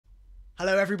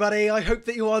Hello everybody, I hope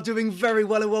that you are doing very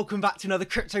well and welcome back to another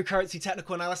cryptocurrency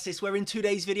technical analysis where in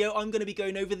today's video I'm going to be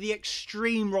going over the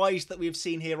extreme rise that we've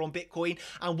seen here on Bitcoin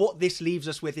and what this leaves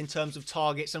us with in terms of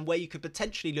targets and where you could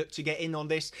potentially look to get in on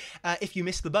this if you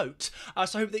miss the boat.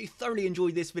 So I hope that you thoroughly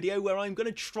enjoyed this video where I'm going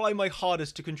to try my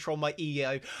hardest to control my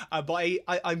ego, but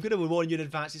I'm going to warn you in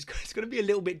advance, it's going to be a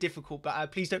little bit difficult,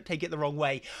 but please don't take it the wrong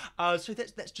way. So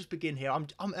let's just begin here. I'm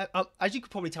as you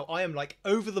could probably tell, I am like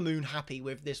over the moon happy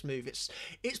with this move.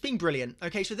 It's been brilliant.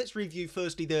 Okay, so let's review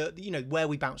firstly the where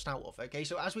we bounced out of. Okay,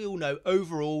 so as we all know,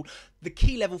 overall the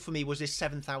key level for me was this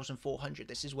 7,400.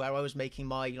 This is where I was making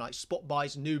my spot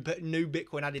buys, new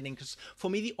Bitcoin added in, because for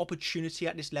me the opportunity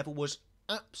at this level was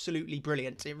absolutely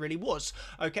brilliant. It really was.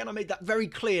 Okay, and I made that very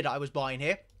clear that I was buying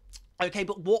here. Okay,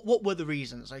 but what were the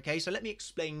reasons? Okay, so let me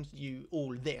explain to you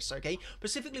all this. Okay,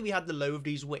 specifically we had the low of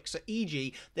these wicks. So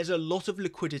e.g., there's a lot of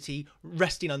liquidity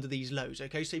resting under these lows.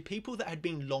 Okay, so people that had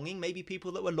been longing, maybe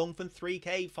people that were long from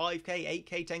 3k, 5k,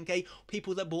 8k, 10k,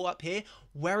 people that bought up here,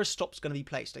 where are stops going to be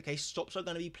placed? Okay, stops are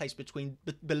going to be placed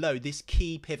below this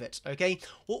key pivot. Okay,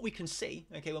 what we can see,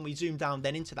 okay, when we zoom down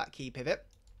then into that key pivot,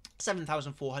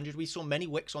 7,400, we saw many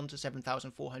wicks onto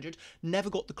 7,400,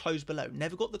 never got the close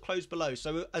below,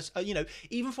 so as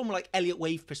even from like Elliott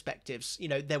wave perspectives,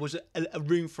 there was a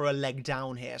room for a leg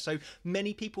down here. So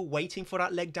many people waiting for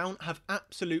that leg down have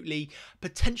absolutely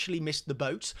potentially missed the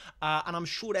boat, and I'm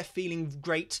sure they're feeling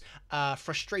great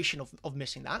frustration of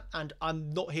missing that. And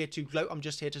I'm not here to gloat, I'm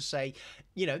just here to say,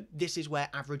 this is where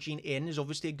averaging in is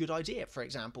obviously a good idea, for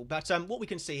example. But what we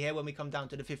can see here when we come down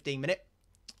to the 15-minute,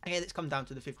 okay, let's come down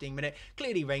to the 15-minute.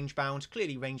 Clearly range bound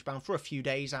for a few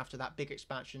days after that big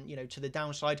expansion, to the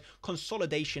downside,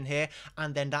 consolidation here,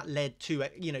 and then that led to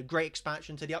a, great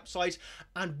expansion to the upside.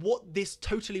 And what this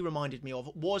totally reminded me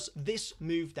of was this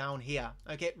move down here.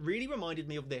 Okay, it really reminded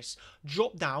me of this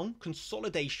drop down,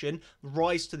 consolidation,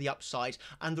 rise to the upside,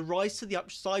 and the rise to the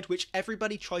upside, which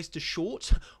everybody tries to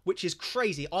short, which is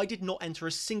crazy. I did not enter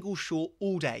a single short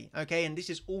all day. Okay, and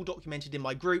this is all documented in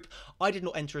my group. I did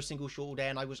not enter a single short all day,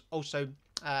 and I was also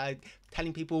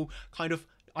telling people I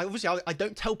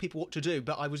don't tell people what to do,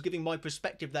 but I was giving my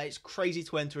perspective that it's crazy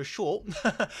to enter a short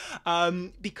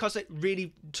because it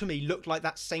really, to me, looked like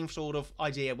that same sort of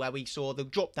idea where we saw the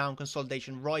drop down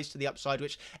consolidation rise to the upside,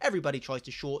 which everybody tries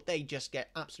to short. They just get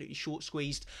absolutely short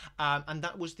squeezed. And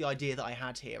that was the idea that I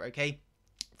had here, okay?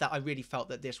 That I really felt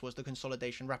that this was the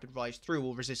consolidation, rapid rise through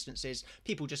all resistances.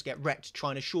 People just get wrecked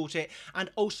trying to short it. And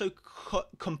also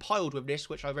compiled with this,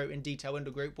 which I wrote in detail in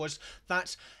the group, was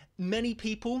that many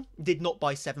people did not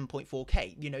buy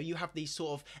 7.4k. You have these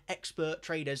sort of expert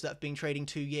traders that have been trading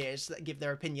 2 years that give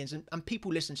their opinions, and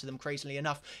people listen to them crazily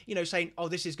enough, saying, oh,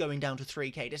 this is going down to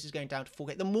 3k, this is going down to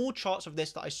 4k. The more charts of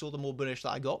this that I saw, the more bullish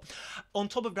that I got. On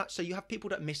top of that, so you have people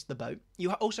that missed the boat.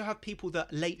 You also have people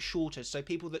that late shorters, so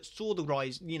people that saw the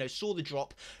rise, saw the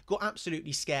drop, got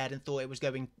absolutely scared and thought it was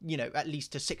going, at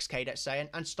least to 6k, let's say,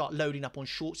 and start loading up on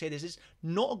shorts here. This is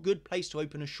not a good place to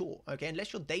open a short, okay?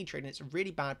 Unless you're day trading, it's a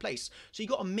really bad place. So you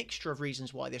got a mixture of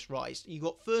reasons why this rise. You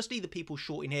got firstly the people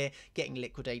shorting here getting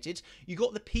liquidated. You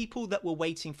got the people that were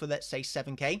waiting for, let's say,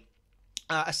 7k.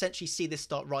 Essentially see this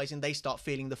start rising, they start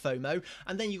feeling the FOMO,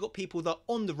 and then you got people that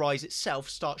on the rise itself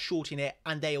start shorting it,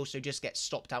 and they also just get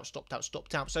stopped out.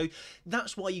 So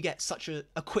that's why you get such a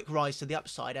quick rise to the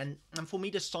upside, and for me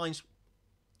the signs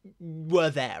were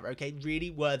there, okay,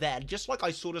 really were there. Just like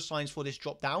I saw the signs for this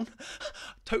drop down,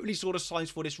 totally saw the signs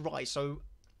for this rise. So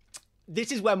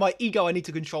this is where my ego, I need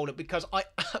to control it, because I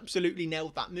absolutely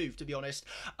nailed that move, to be honest.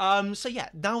 So yeah,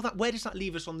 now where does that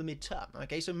leave us on the midterm?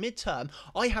 Okay, so midterm,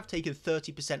 I have taken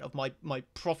 30% of my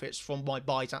profits from my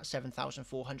buys at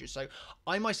 7,400. So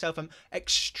I myself am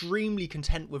extremely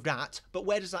content with that. But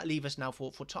where does that leave us now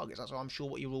for targets? That's what I'm sure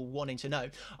what you're all wanting to know.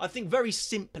 I think very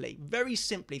simply,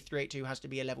 382 has to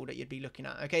be a level that you'd be looking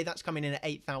at. Okay, that's coming in at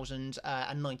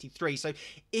 8,093. So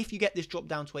if you get this drop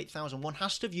down to 8,000, one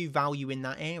has to view value in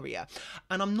that area.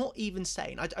 And I'm not even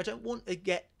saying, I don't want to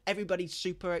get everybody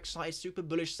super excited, super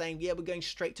bullish, saying, yeah, we're going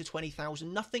straight to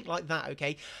 20,000. Nothing like that,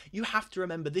 okay? You have to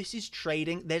remember, this is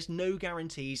trading. There's no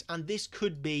guarantees, and this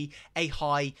could be a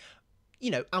high,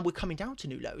 and we're coming down to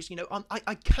new lows.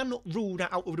 I cannot rule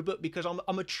that out of the book, because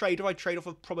I'm a trader. I trade off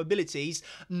of probabilities,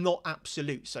 not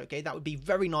absolutes, okay? That would be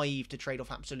very naive to trade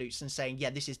off absolutes and saying, yeah,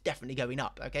 this is definitely going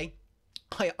up, okay?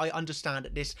 I understand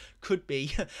that this could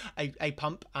be a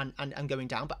pump and going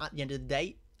down, but at the end of the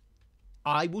day,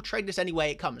 I will trade this any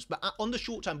way it comes. But on the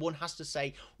short term, one has to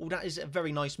say, well, that is a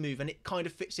very nice move, and it kind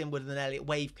of fits in with an Elliott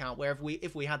wave count, where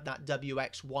if we had that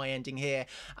WXY ending here,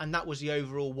 and that was the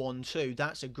overall 1-2,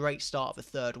 that's a great start of a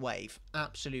third wave.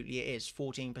 Absolutely it is.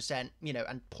 14%,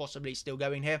 and possibly still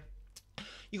going here.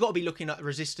 you got to be looking at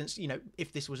resistance, you know,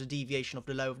 if this was a deviation of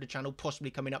the low of the channel, possibly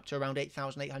coming up to around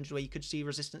 8,800, where you could see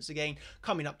resistance again,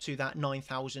 coming up to that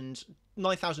 9,000,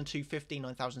 9,250,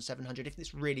 9,700, if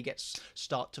this really gets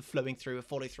start to flowing through a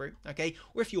follow through, okay?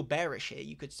 Or if you're bearish here,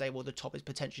 you could say, well, the top is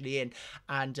potentially in,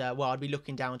 and well, I'd be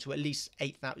looking down to at least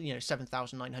 8,000, you know,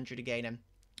 7,900 again, and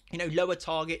you know, lower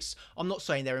targets, I'm not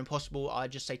saying they're impossible. I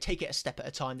just say take it a step at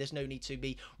a time. There's no need to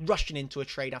be rushing into a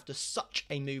trade after such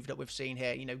a move that we've seen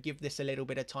here. You know, give this a little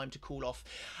bit of time to cool off.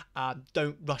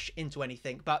 Don't rush into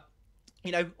anything. But,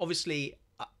 you know, obviously,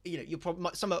 you know, you're probably,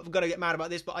 some are going to get mad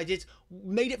about this, but I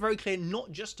made it very clear,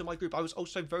 not just to my group, I was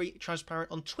also very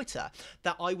transparent on Twitter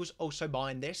that I was also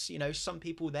buying this. You know, some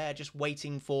people there just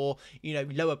waiting for, you know,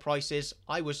 lower prices.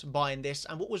 I was buying this,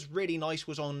 and what was really nice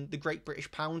was on the Great British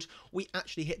Pound, we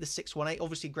actually hit the 618.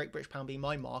 Obviously, Great British Pound being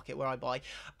my market where I buy.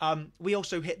 We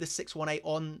also hit the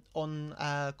 618 on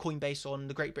Coinbase on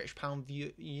the Great British Pound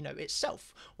view, you know,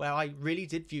 itself, where I really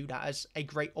did view that as a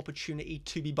great opportunity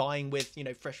to be buying with, you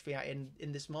know, fresh fiat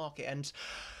in this market. And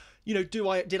you know,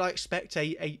 did I expect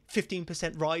a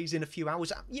 15% rise in a few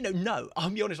hours? You know, no, I'll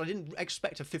be honest, I didn't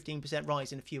expect a 15%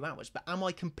 rise in a few hours, but am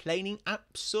I complaining?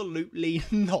 Absolutely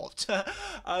not.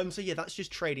 So yeah, that's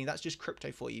just trading, that's just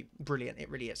crypto for you. Brilliant, it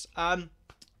really is.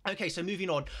 Okay, so moving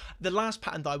on, the last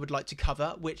pattern that I would like to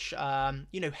cover, which,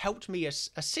 you know, helped me,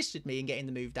 assisted me in getting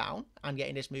the move down and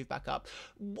getting this move back up,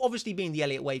 obviously being the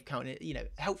Elliott wave count, you know,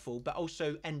 helpful, but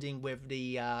also ending with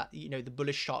the, you know, the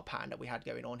bullish sharp pattern that we had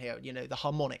going on here, you know, the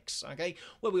harmonics, okay,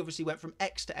 where we obviously went from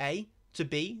X to A, to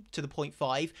B, to the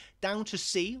 0.5, down to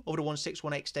C, over the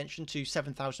 1618 extension to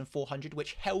 7,400,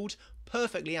 which held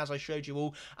perfectly, as I showed you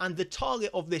all, and the target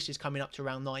of this is coming up to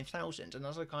around 9,000, and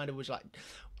as I kind of was like,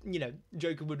 you know,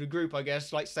 joking with the group, I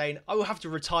guess, like saying, I will have to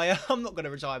retire. I'm not going to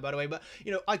retire, by the way, but,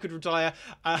 you know, I could retire.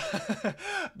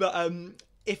 But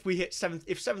if we hit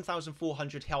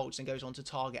 7,400 holds and goes on to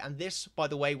target, and this, by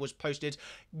the way, was posted,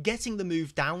 getting the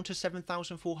move down to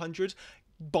 7,400,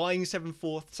 buying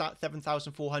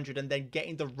 7,400, and then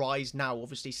getting the rise now,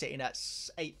 obviously sitting at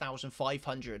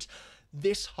 8,500.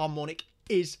 This harmonic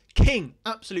is king,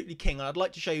 absolutely king. And I'd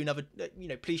like to show you another, you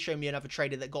know, please show me another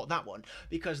trader that got that one,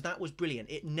 because that was brilliant.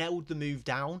 It nailed the move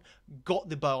down, got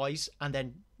the buys, and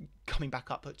then coming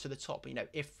back up to the top. You know,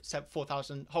 if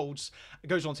 4,000 holds,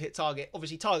 goes on to hit target,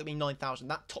 obviously target being 9,000,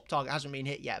 that top target hasn't been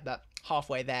hit yet, but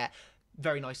halfway there.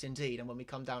 Very nice indeed. And when we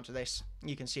come down to this,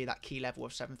 you can see that key level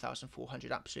of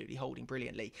 7,400 absolutely holding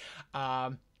brilliantly. Yeah,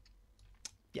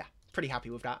 pretty happy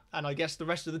with that. And I guess the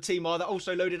rest of the team are that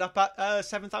also loaded up at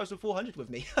 7,400 with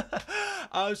me.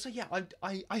 So yeah,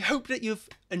 I hope that you've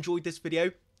enjoyed this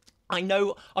video. I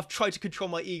know I've tried to control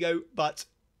my ego, but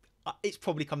it's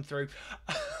probably come through.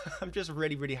 I'm just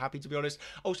really, really happy, to be honest.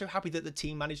 Also happy that the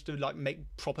team managed to like make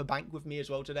proper bank with me as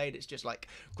well today. And it's just like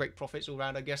great profits all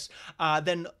around, I guess.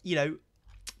 Then, you know,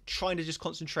 trying to just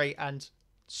concentrate and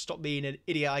stop being an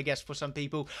idiot, I guess, for some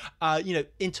people, you know,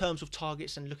 in terms of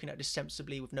targets and looking at this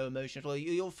sensibly with no emotion. Well,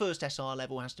 your first SR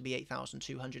level has to be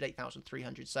 8,200,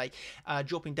 8,300, say,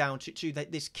 dropping down to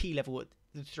this key level at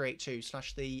the 382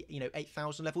 / the, you know,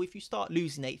 8,000 level. If you start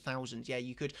losing 8,000, yeah,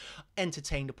 you could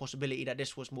entertain the possibility that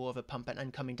this was more of a pump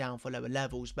and coming down for lower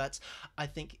levels. But I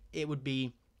think it would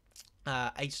be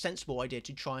a sensible idea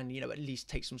to try and, you know, at least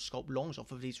take some scalp longs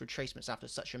off of these retracements after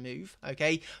such a move,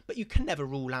 okay? But you can never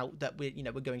rule out that we're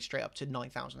going straight up to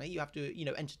 9,000. You have to, you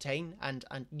know, entertain and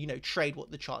you know, trade what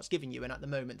the chart's giving you. And at the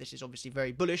moment, this is obviously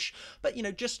very bullish. But, you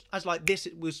know, just as like this,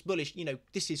 it was bullish, you know,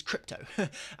 this is crypto,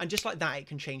 and just like that, it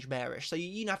can change bearish. So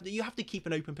you have to keep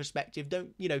an open perspective.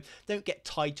 Don't get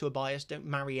tied to a bias. Don't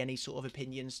marry any sort of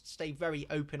opinions. Stay very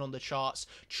open on the charts.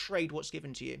 Trade what's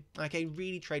given to you, okay?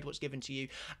 Really trade what's given to you.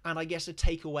 And I guess a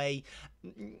takeaway,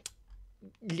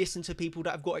 listen to people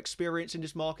that have got experience in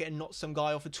this market and not some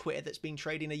guy off of Twitter that's been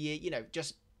trading a year. You know,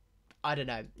 just, I don't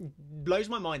know, blows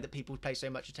my mind that people pay so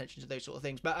much attention to those sort of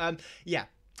things. But yeah,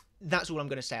 that's all I'm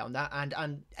going to say on that.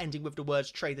 And ending with the words,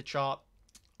 trade the chart.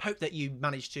 Hope that you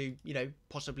managed to, you know,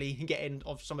 possibly get in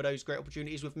of some of those great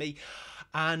opportunities with me.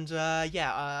 And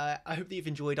yeah, I hope that you've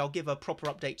enjoyed. I'll give a proper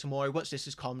update tomorrow once this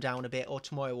has calmed down a bit, or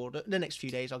tomorrow or the next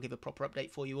few days. I'll give a proper update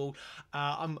for you all.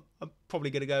 I'm probably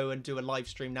going to go and do a live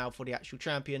stream now for the actual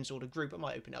champions or the group. I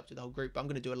might open it up to the whole group, but I'm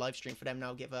going to do a live stream for them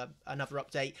now, give another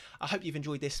update. I hope you've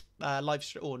enjoyed this live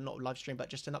stream, or not live stream, but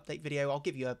just an update video. I'll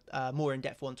give you a more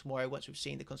in-depth one tomorrow once we've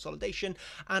seen the consolidation,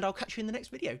 and I'll catch you in the next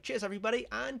video. Cheers, everybody,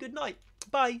 and good night.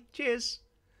 Bye. Cheers.